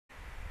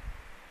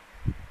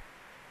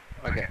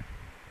Okay.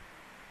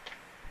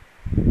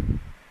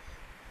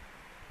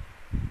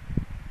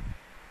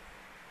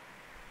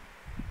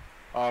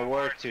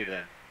 Where to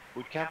then?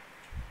 Boot camp?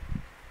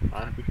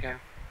 On boot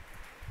camp?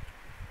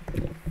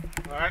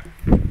 Alright.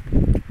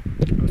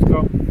 Let's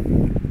go.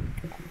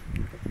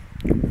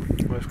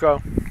 Let's go.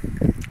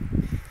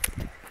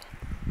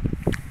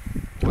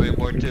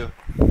 Where to?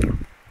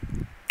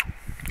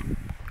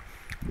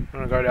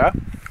 Wanna go there?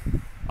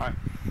 Alright.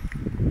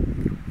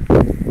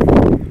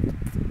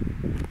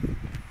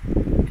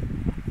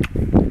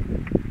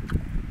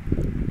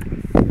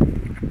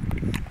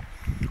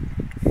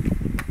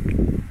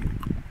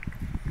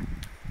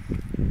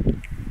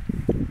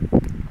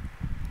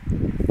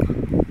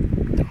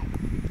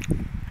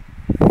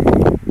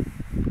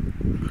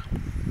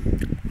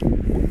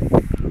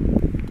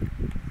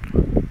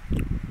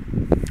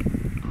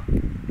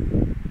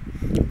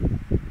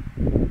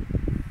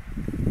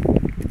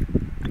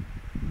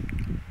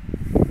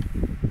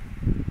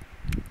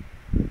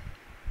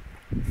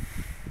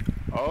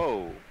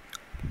 Oh.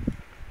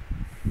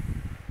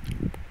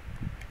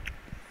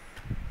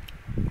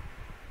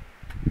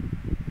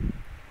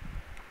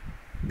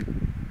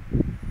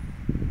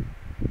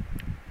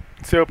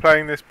 Still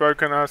playing this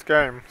broken ass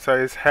game, so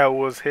his hell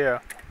was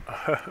here.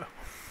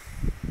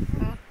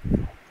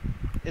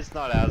 It's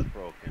not as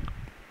broken.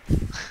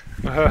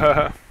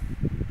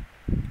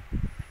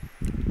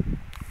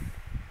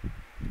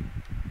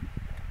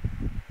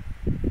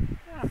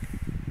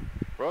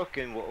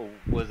 Broken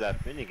was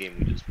that minigame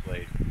we just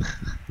played.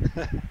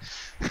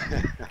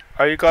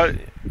 Oh, you got.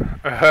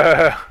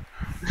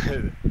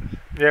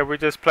 Yeah, we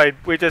just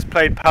played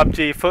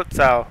PUBG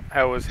futsal.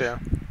 Hell was here.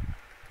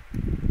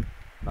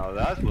 Now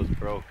that was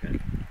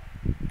broken.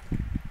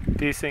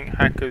 Decent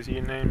hackers,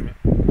 you name it.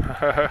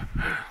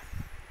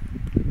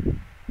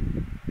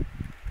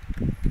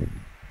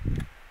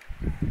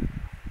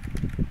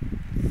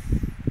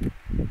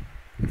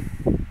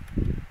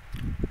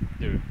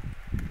 Dude.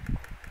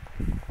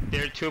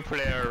 There are 2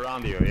 players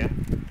around you, yeah?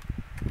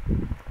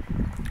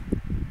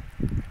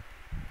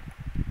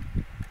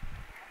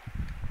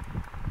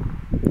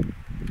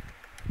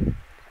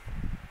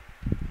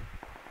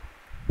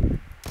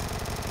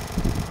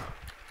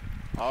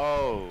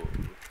 Oh.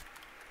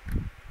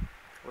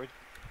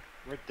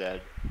 We're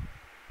dead.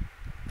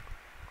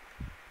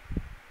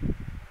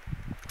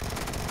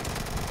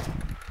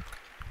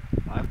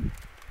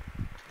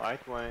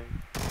 Right wing.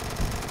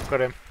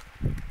 Got him.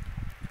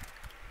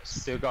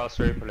 Still got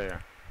 3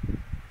 players.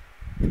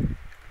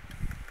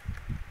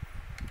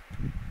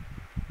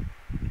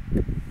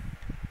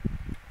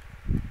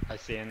 I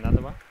see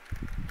another one.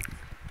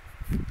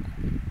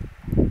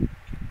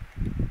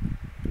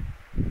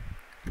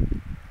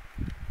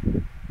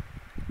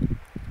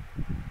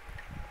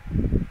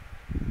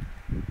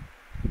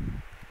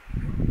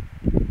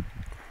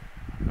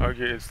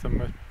 Okay, it's the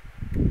most.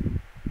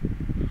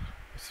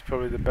 It's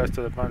probably the best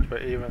of the bunch,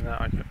 but even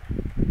that I could.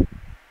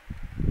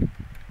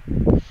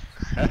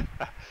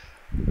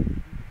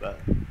 But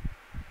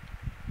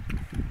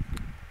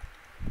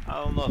I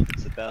don't know if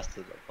it's the best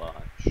of the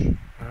bunch.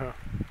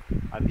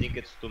 I think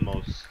it's the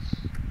most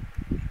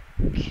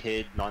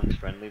kid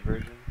non-friendly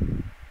version.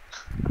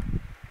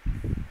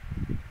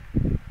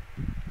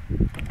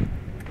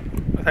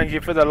 Thank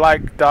you for the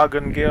like,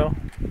 Dargon Gill.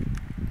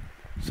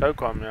 So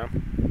calm, yeah.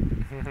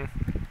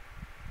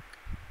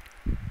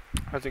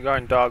 How's it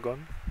going,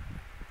 Dargon?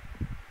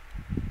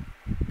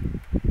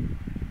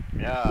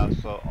 Yeah,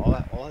 so all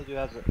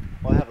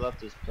I have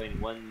left is playing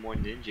one more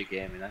ninja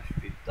game, and I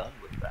should be done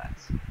with that.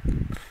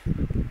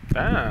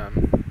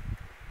 Damn.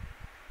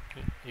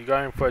 You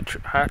going for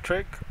a hat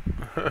trick?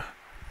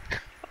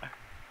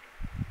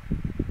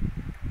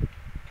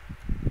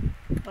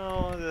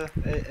 Oh,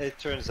 it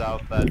turns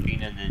out that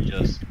being a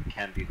ninja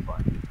can be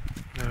fun.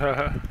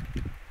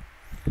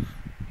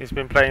 He's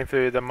been playing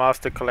through the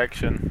Master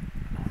Collection,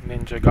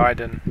 Ninja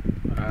Gaiden,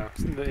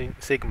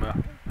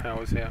 Sigma. I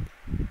was here.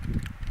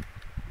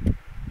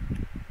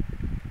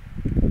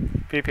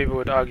 Few people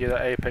would argue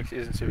that Apex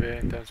isn't severe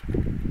in terms of.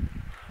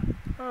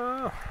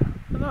 I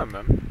don't know,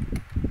 man.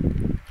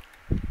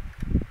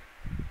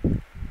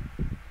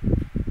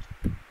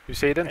 You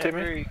see them,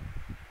 Timmy?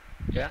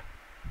 Yeah.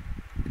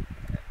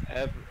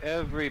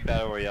 Every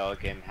battle royale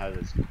game has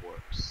its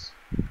quirks.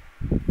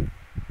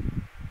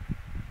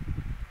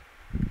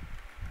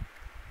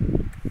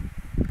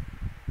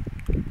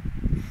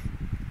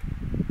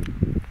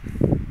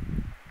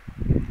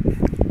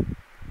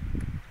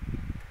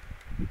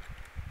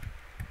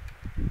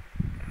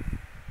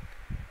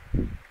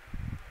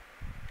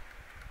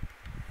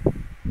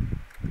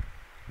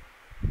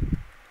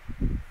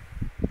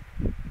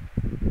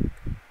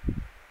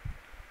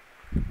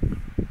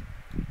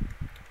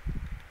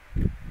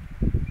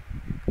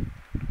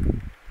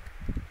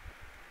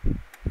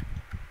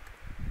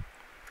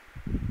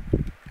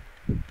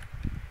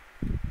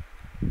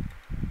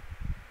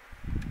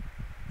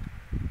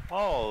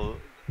 Oh,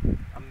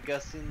 I'm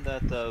guessing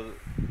that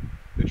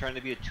you're trying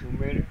to be a Tomb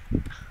Raider?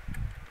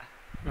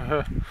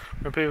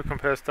 When people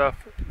compare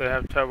stuff, they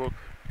have trouble.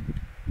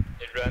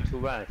 It ran 2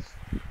 once.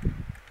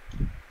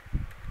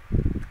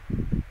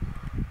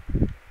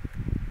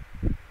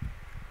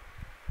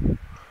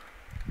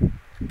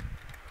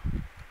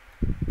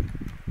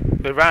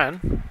 They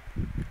ran.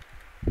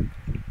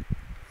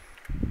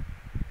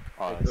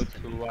 Oh, I that's go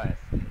Timmy. to west.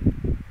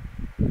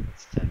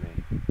 That's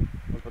Timmy.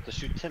 We're about to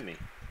shoot Timmy.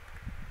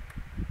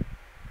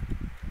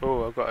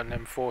 Oh, I've got an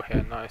M4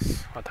 here.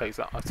 Nice. I'll take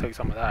that. I'll take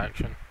some of that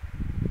action.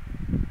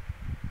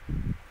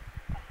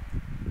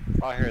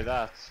 I hear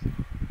that.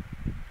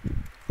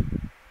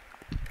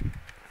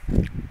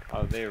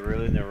 Oh, they're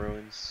really in the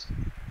ruins.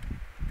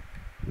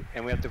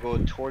 And we have to go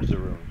towards the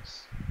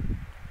ruins.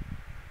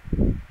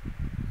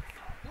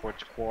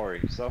 Towards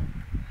quarry. So,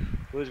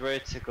 who's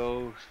ready to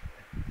go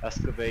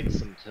excavate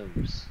some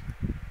tombs?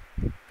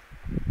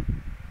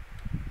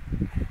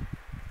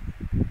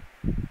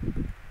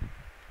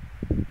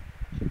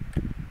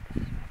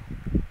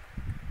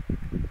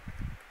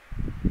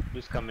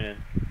 Who's coming in?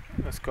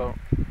 Let's go.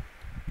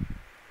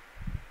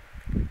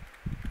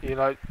 You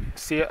like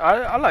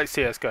I like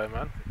CS:GO,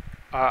 man.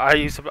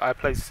 I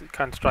played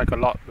Counter-Strike a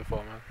lot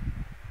before,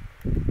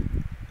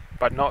 man.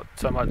 But not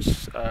so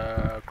much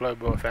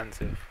Global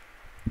Offensive.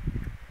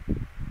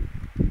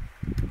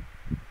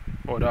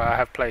 Although I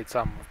have played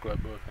some of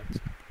Global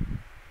Offensive.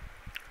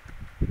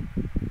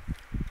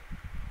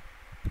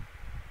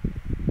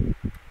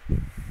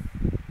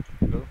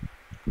 Go.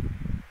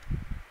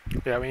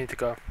 Yeah, we need to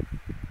go.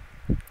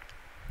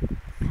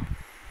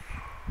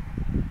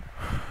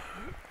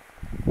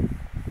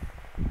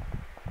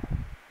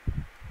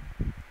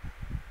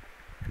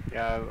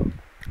 Yeah,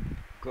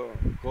 go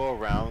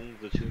around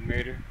the Tomb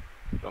Raider.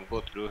 Don't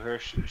go through her.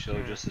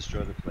 She'll just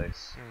destroy the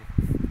place.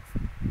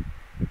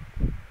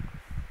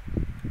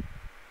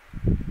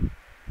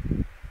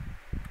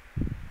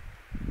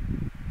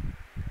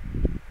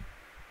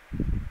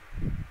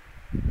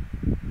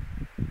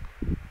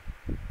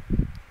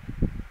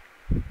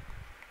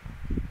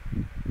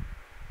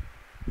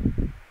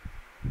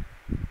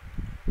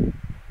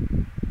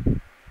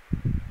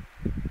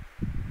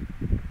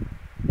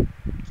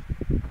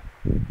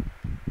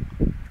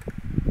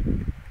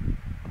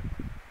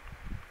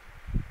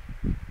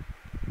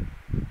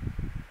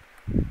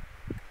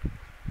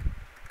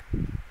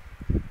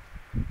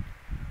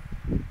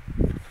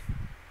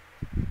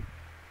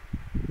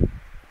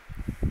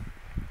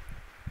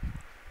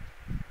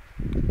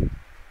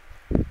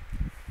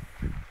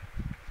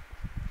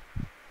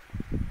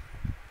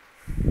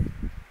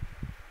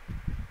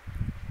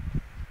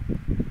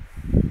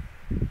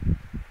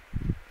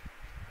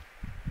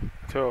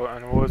 So,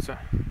 and also,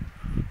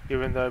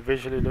 even though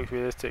visually looks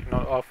realistic,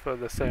 not offer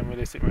the same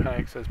realistic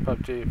mechanics as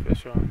PUBG for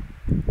sure.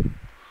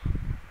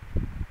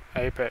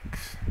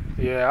 Apex.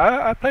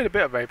 Yeah, I played a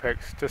bit of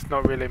Apex, just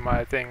not really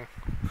my thing.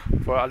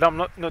 But I'm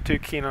not too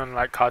keen on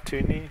like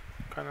cartoony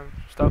kind of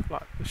stuff,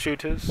 like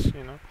shooters,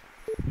 you know.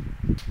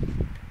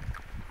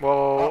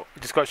 Well,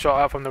 just got shot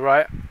out from the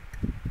right.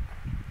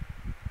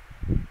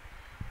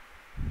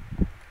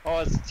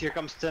 Oh, here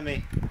comes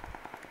Timmy.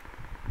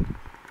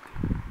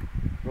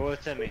 Go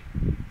with Timmy.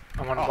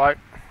 I'm on a bike.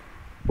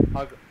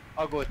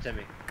 I'll go with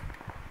Timmy.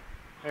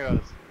 Here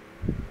goes.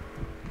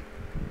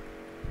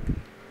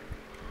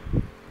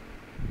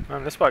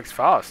 Man, this bike's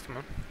fast,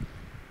 man.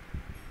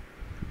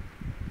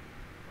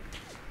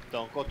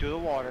 Don't go through the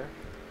water.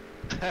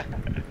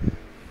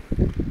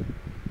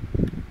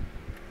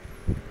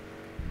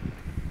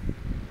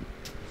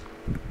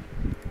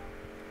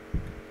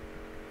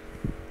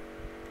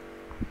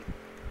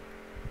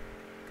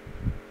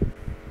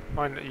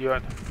 Mind you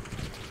had.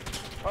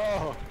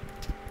 Oh.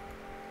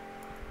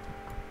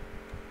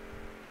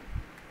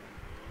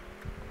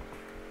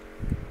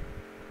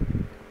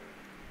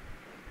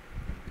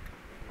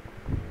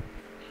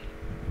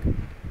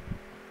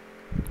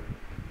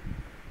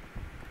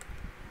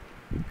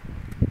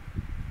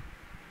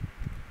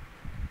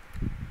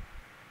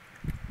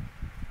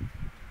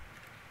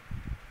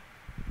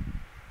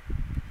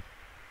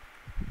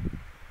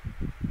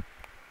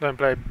 Don't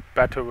play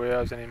Battle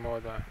Royales anymore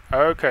though.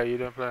 Okay, you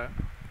don't play it.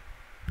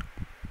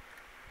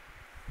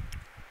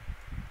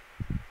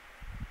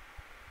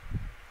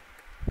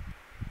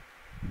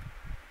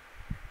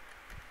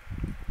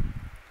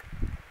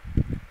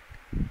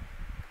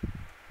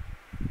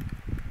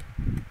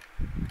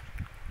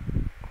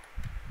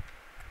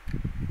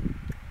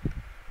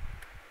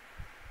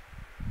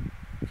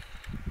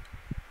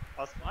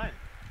 That's fine.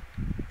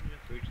 You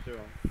just reach through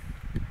them.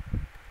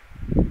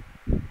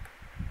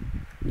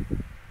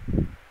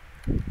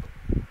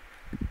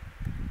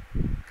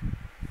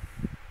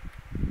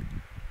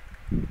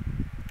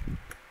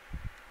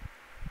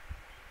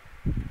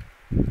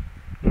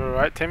 You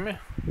alright, Timmy?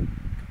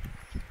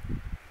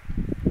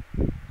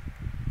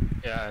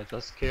 Yeah, I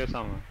just killed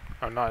someone.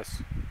 Oh,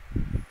 nice.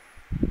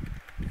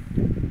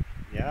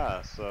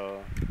 Yeah,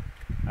 so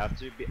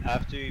after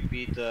you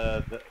beat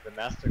the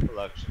Master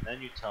Collection, then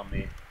you tell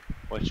me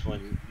which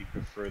one you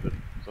prefer the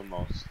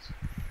most.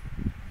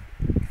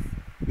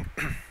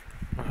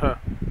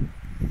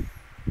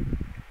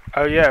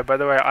 Oh yeah, by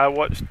the way, I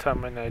watched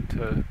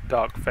Terminator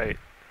Dark Fate.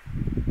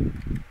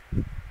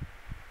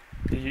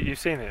 You've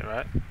seen it,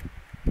 right?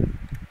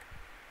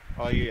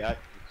 Oh, you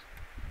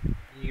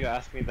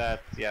asked me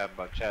that, yeah,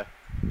 about chat.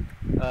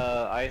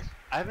 I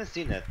haven't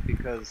seen it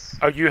because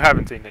Oh, you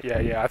haven't seen it? Yeah,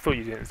 yeah. I thought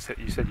you didn't.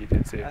 You said you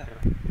didn't see it.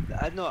 Yeah.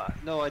 I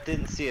no, I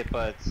didn't see it,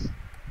 but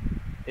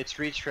it's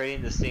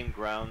retreading the same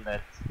ground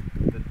that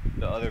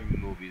the other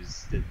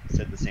movies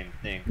said the same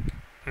thing.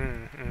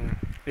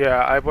 Yeah,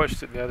 I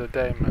watched it the other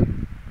day,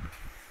 man.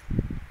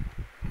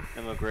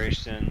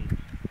 Immigration.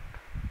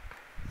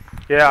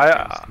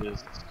 Yeah,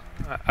 differences.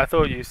 I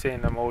thought you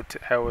seen them all.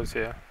 Hell was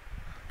here.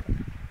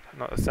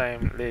 Not the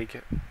same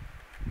league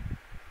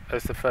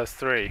as the first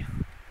three.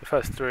 The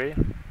first three.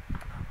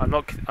 I'm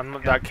not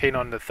that keen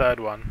on the third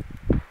one.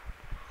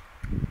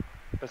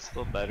 That's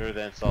still better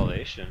than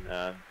Salvation,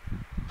 man.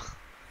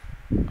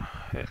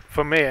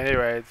 For me,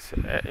 anyway, it's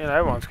you know,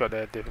 everyone's got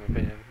their different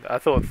opinion. I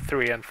thought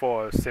 3 and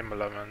 4 are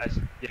similar, man.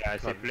 I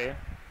say play.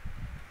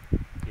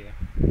 Yeah.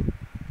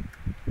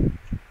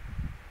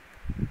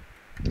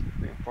 I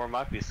mean, 4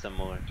 might be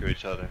similar to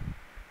each other.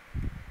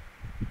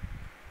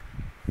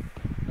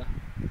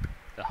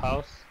 The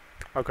house.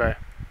 Okay.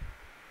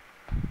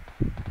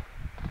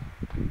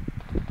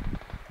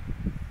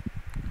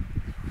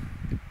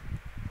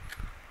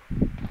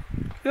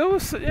 It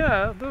was,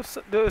 yeah,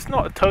 there was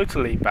not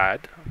totally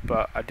bad,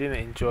 but I didn't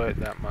enjoy it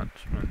that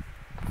much, man.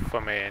 For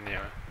me, anyway.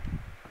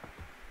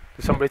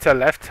 Is somebody to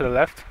the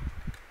left?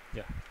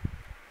 Yeah.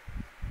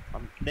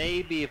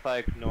 Maybe if I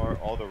ignore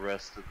all the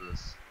rest of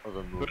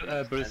the movie.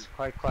 Bruce,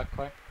 quiet.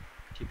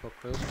 Keep up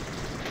close.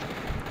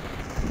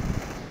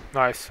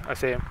 Nice, I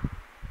see him.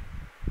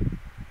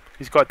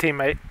 He's got a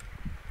teammate.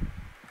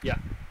 Yeah.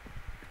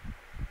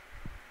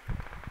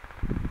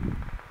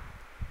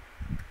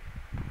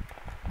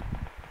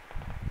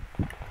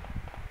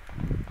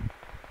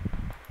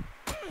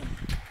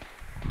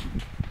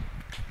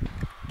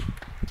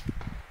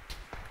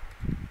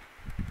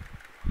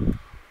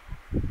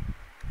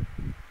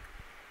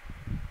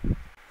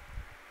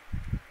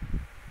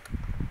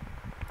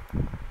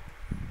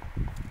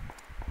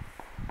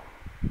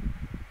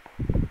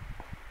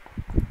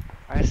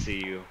 I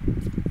see you.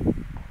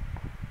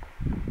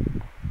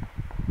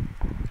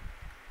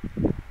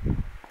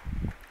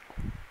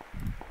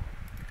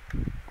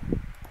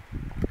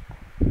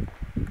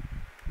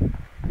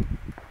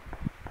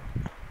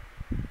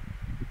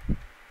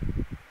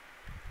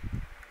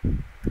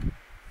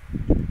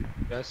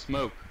 There's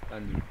smoke,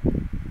 Andrew.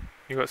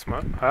 You got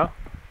smoke? Huh?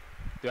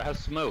 Do I have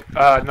smoke?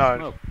 No, Smoke.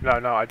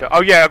 no, I don't.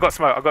 Oh yeah, I got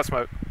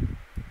smoke.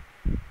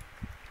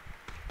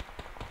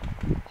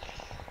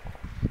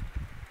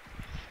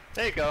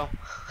 There you go.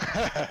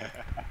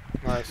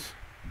 Nice.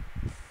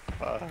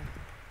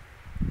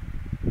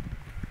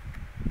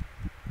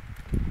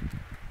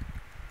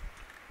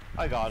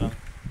 I got him.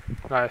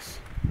 Nice.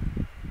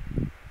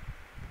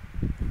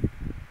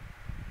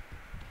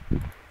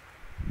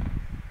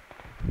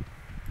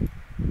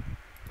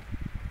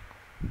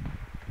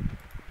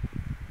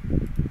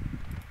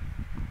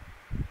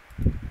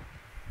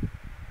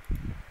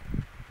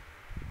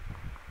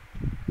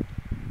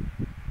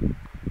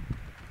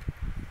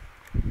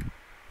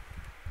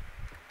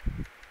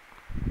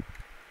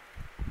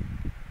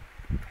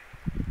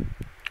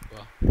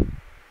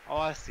 Oh,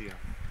 I see him.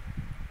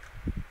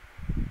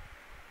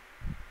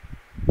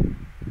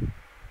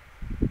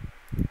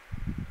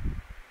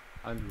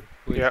 Andrew,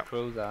 who is Yeah.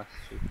 Crow's ass?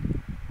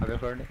 Have you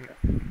heard it?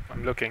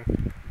 I'm looking.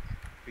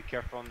 Be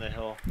careful on the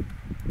hill.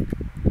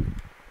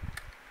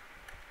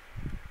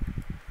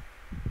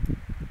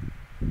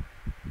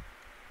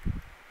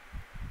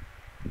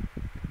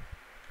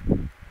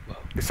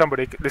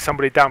 There's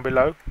somebody down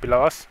below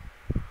us.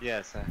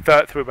 Yes,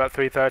 Through about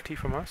 330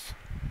 from us.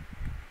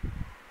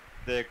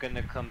 they're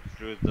gonna come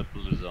through the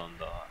blue zone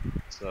though.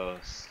 So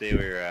stay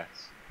where you're at.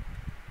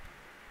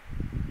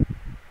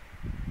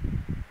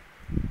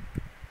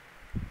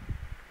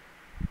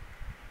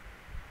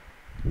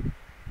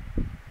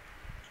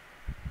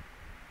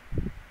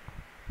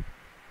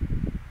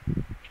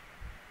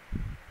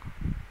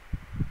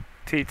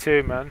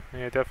 T2, man.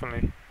 Yeah,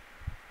 definitely.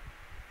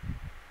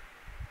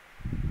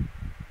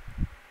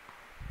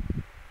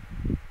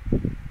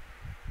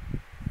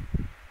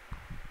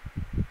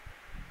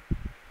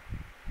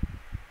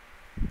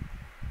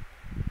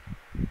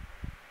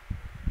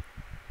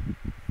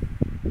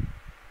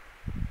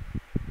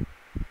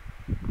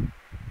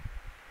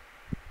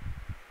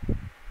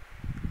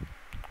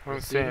 I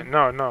don't see him.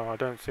 No, I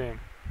don't see him.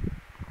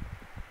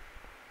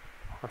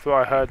 I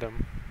thought I heard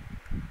him.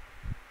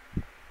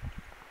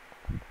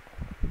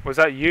 Was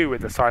that you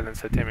with the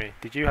silencer, Timmy?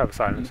 Did you have a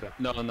silencer?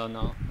 No,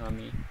 not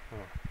me.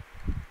 Oh.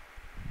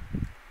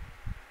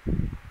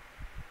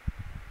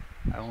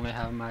 I only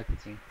have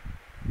marketing.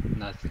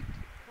 Nothing.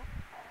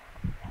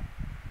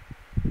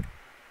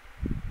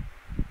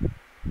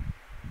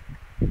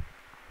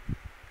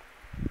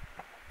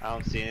 I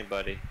don't see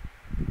anybody.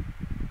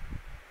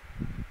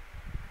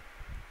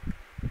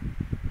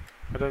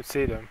 I don't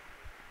see them.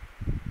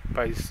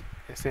 But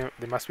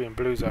they must be in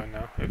blue zone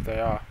now, if they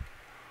are.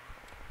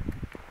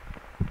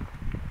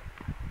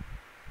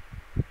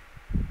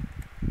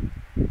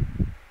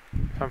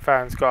 Some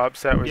fans got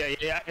upset with...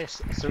 Yeah,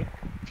 it's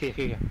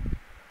here.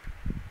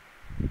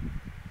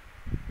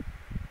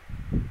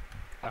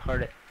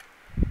 Heard it.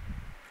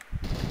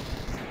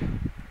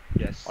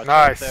 Yes. Watch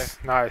out there. Nice,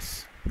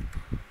 nice.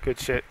 Good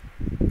shit.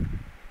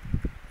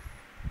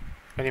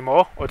 Any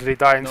more? Or did he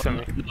die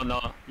instantly?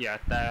 No. Yeah,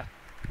 that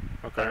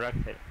Okay,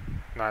 directed.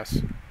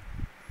 nice.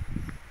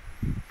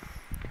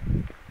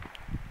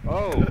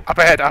 Oh! Up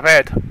ahead, up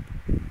ahead.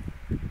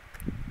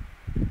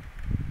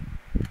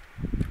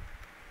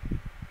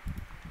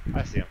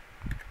 I see him.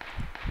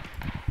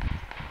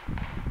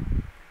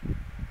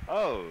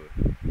 Oh!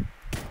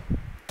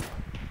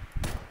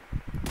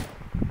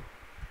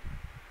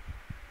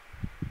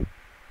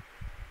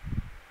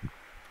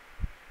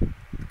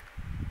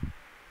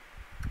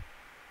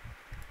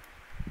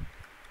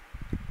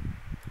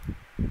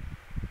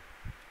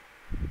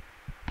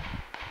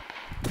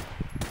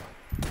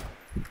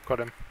 Got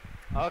him.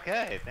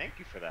 Okay, thank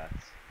you for that.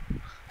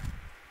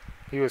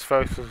 He was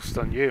focused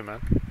on you,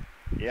 man.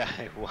 Yeah,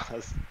 it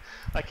was.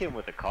 I came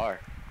with a car.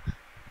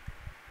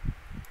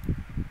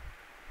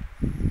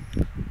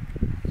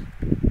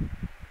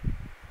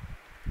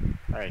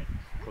 Alright,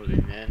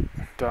 closing in.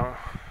 Don't.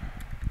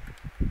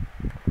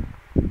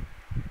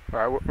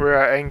 Right, we're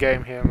at end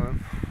game here,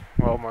 man.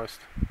 Well, almost.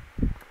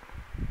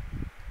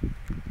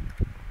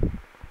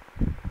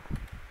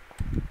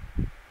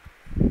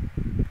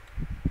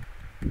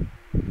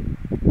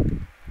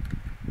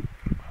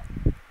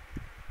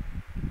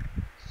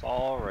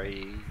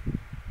 Sorry.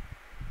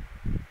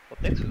 Well,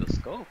 thanks for the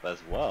scope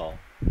as well.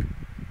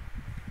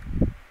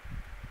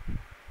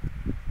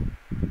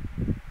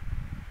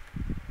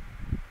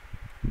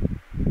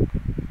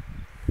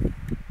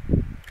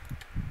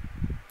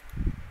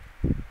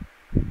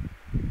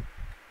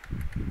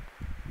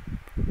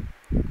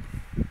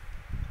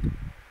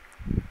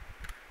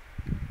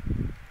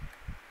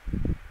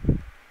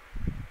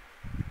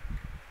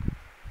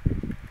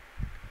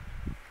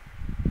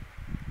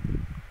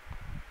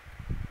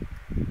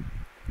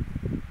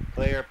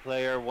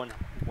 Player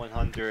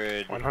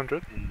 100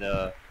 100? in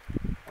the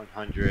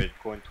 100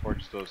 going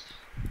towards those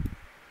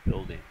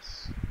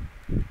buildings.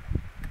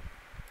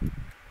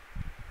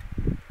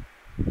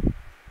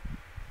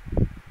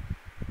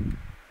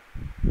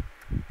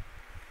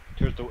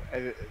 Towards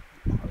the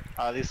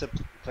these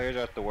players are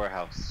at the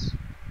warehouse.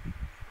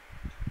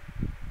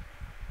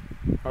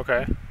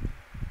 Okay.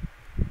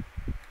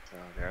 So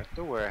they're at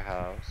the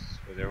warehouse.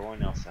 Where's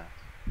everyone else at?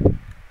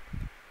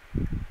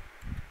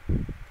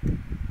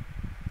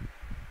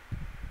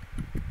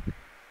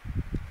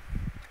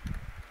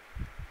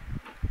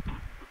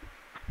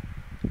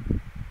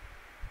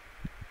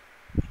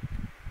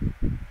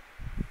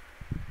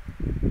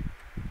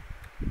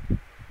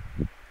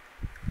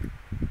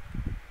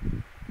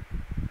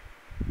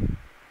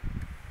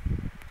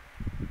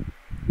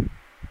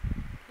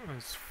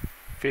 There's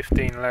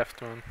 15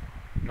 left, man.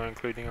 Not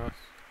including us.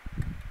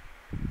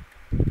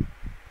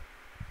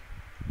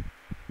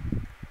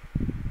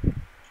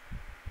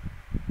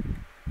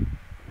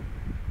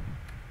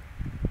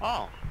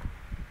 Oh. Oh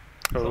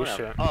Someone else.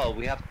 shit. Oh,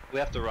 we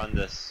have to run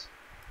this.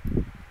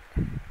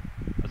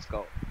 Let's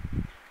go.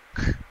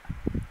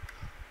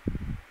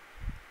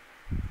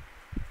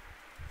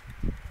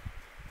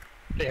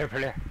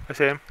 Player. I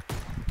see him.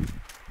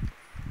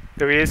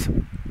 There he is.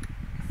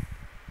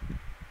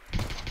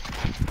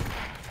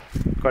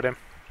 Got him.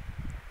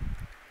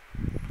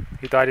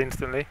 He died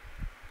instantly.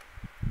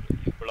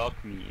 You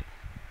blocked me.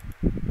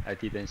 I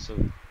didn't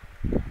shoot.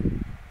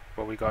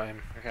 Well, we got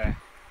him. Okay.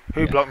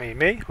 Who blocked me?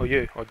 Me or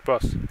you or the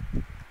boss?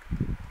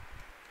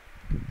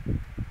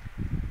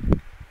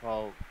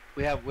 Well,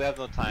 we have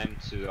no time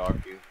to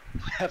argue.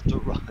 We have to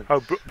run.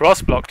 Oh,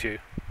 Bros blocked you.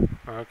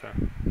 Oh, okay.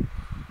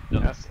 No.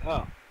 Yes.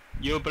 Oh.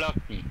 You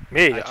blocked me.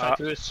 Me? I tried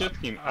to shoot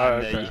him oh,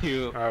 and okay.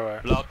 you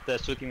Alright. blocked the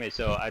shooting me,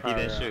 so I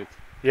didn't yeah. shoot.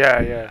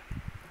 Yeah, yeah.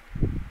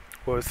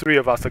 Well, it's 3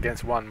 of us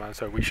against 1, man,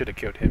 so we should have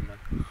killed him,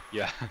 man.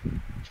 Yeah.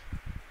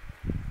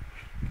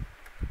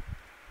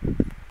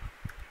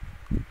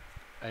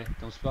 Hey,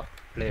 don't spot.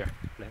 Player.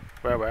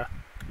 Where?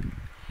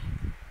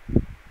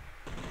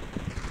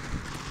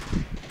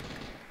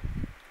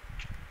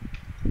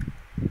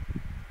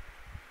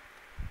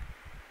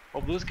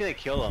 Well, Blue's gonna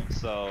kill him,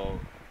 so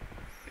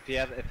if you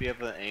have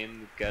an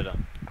aim, get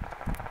him.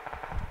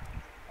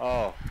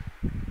 Oh,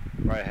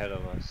 right ahead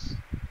of us.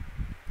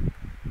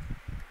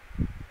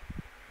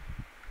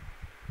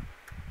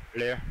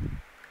 Player.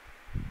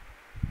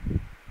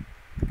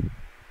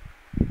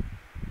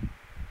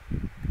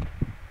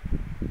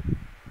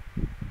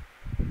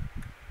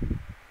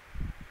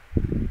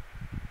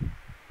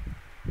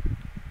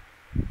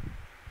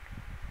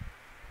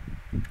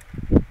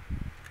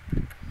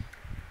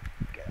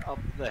 Get up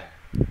there.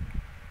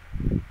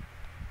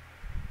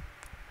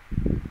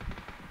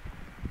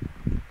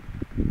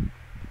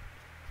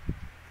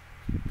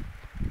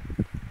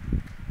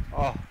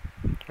 Oh.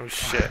 Oh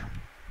shit.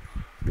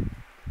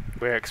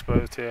 We're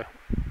exposed here.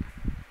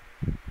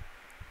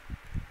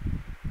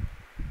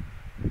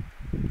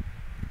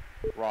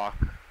 Rock.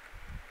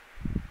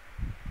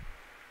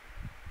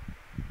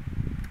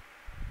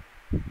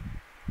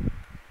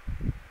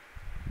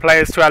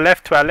 Players to our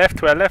left.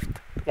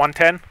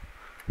 110.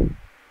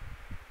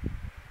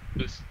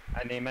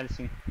 need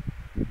medicine.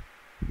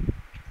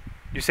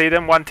 You see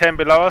them? 110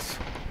 below us.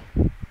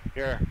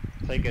 Here,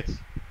 take it.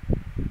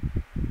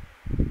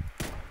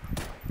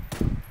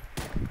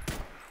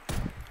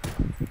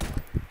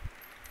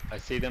 I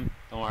see them.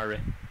 Don't worry.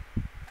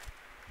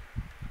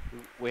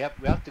 We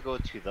have to go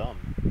to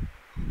them,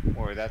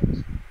 or they're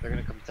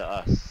gonna come to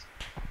us.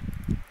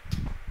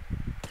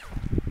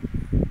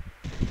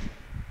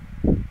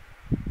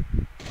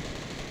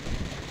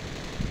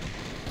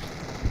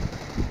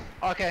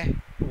 Okay,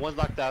 one's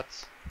locked out.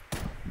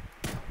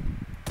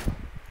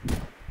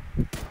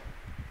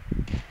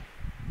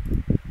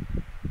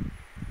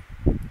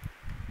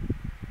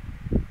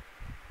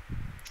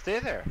 Stay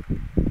there.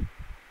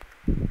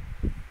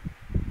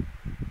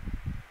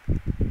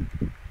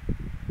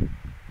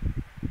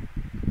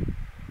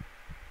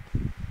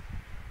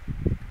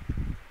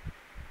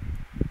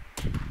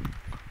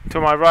 To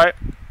my right.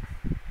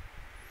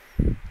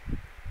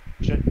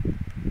 Shit.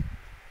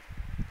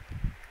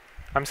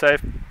 I'm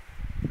safe.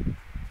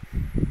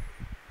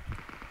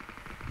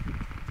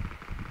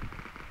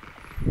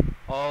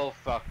 Oh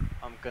fuck,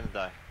 I'm gonna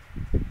die.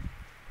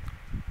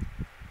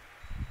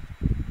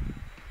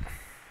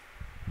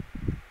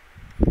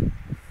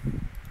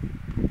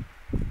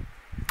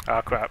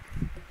 Oh crap.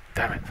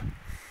 Damn it.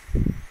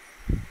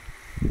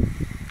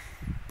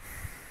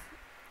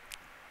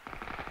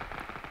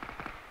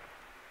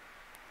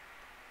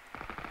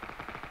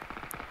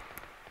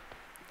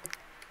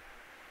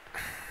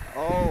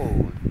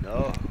 Oh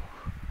no.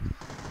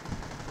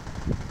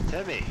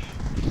 Timmy.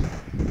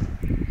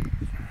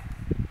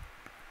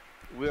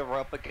 We were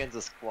up against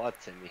a squad,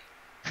 Timmy.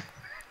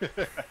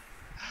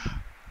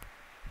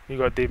 You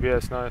got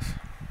DBS, nice.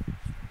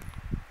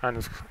 And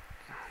it's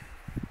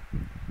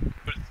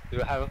Do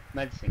you have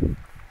medicine?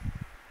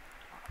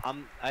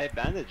 I have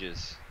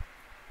bandages.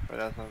 But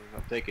that's what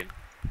I'm taking.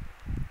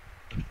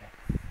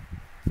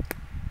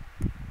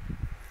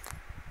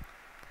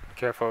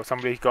 careful.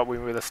 Somebody got me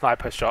with a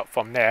sniper shot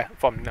from there.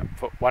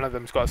 One of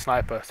them's got a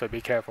sniper, so be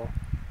careful.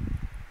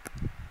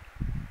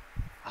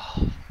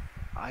 Oh,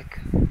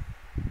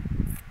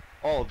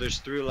 oh, there's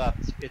 3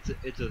 left. It's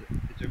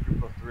a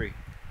group of 3.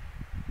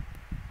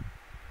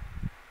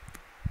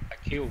 I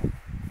kill.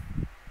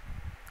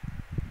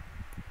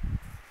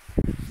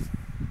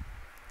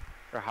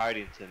 They're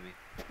hiding, Timmy.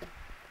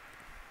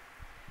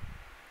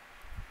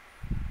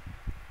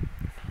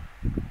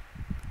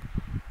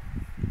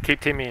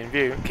 Keep Timmy in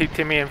view. Keep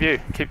Timmy in view.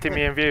 Keep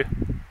Timmy in view.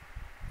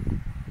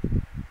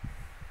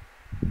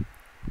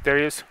 There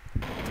he is.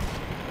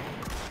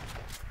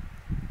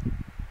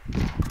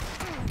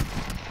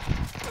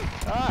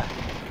 Ah!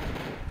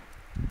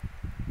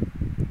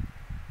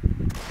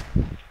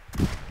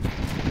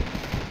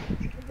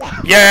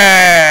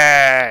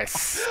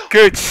 Yes!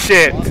 Good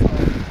shit.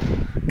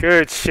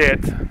 Good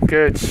shit.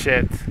 Good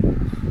shit.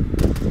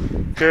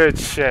 Good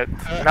shit.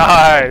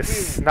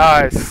 Nice.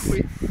 Nice.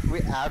 We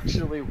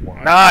actually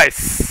won.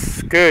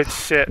 Nice. Good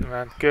shit,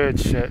 man. Good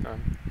shit,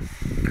 man.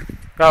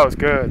 That was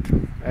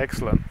good.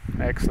 Excellent.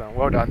 Excellent.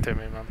 Well done,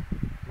 Timmy, man.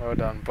 Well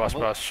done, boss.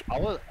 I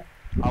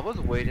was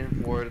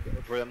waiting for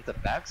them to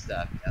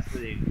backstab. That's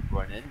why they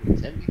run in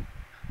with Timmy.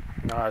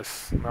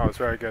 Nice. That was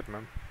very good,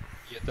 man.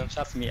 You don't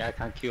trust me, I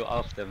can kill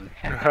all of them.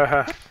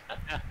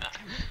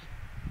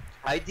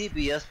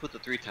 IDBS with the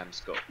 3x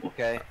scope,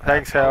 okay?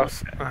 Thanks,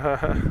 House.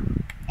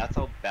 That's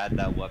how bad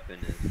that weapon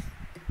is.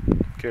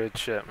 Good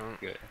shit, man.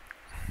 Good.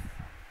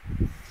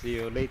 See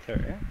you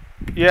later.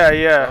 Yeah,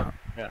 yeah.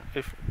 Yeah.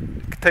 If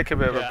take a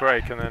bit of a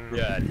break and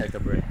then take a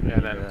break. Yeah,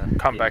 then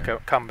come back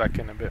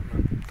in a bit,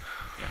 man.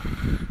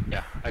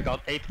 Yeah, I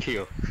got 8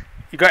 kills.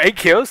 You got 8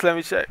 kills? Let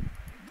me check.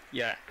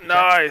 Yeah.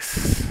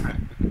 Nice.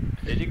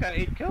 Did you got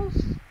 8 kills?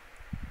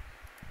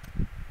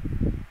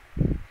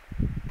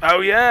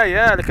 Oh yeah,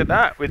 yeah. Look at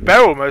that. With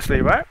Beryl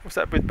mostly, right? Was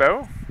that with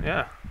Beryl?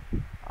 Yeah.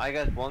 I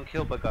got 1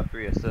 kill but got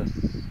 3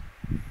 assists.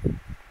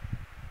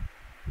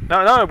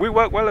 No, we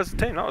worked well as a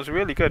team. That was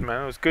really good,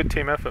 man. It was good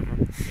team effort,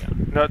 man. Yeah.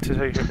 Not to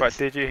take it, but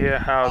did you hear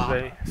how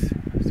they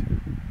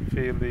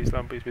feel these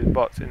lumpies with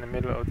bots in the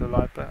middle of the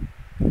live bat?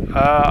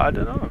 I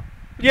don't know.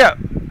 Yeah,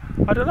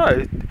 I don't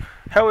know.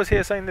 How was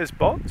here saying there's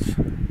bots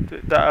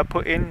that are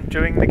put in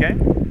during the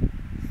game?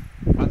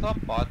 I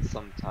thought bots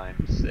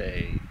sometimes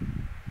say.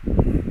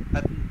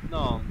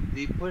 No,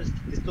 they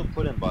still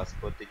put in bots,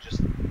 but they just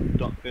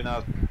they're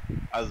not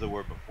as they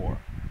were before.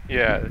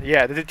 Yeah,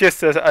 yeah.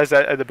 Just as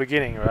at the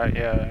beginning, right?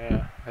 Yeah,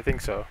 yeah. I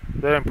think so.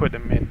 They don't put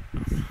them in.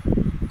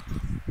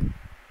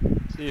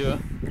 See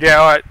you. Yeah,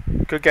 all right.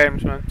 Good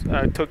games, man.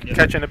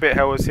 Catching a bit.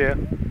 How was here?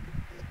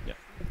 Yeah.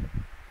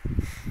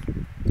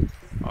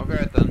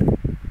 Okay then.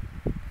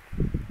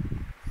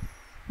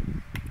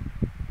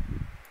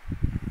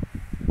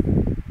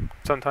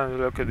 Sometimes I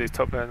look at these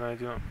top players and I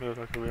do not feel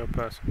like a real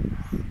person.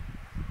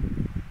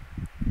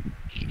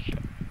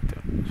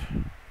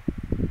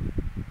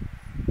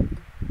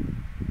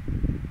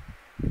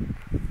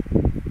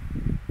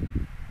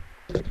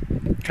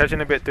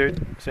 Catching a bit,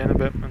 dude. See you in a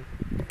bit, man.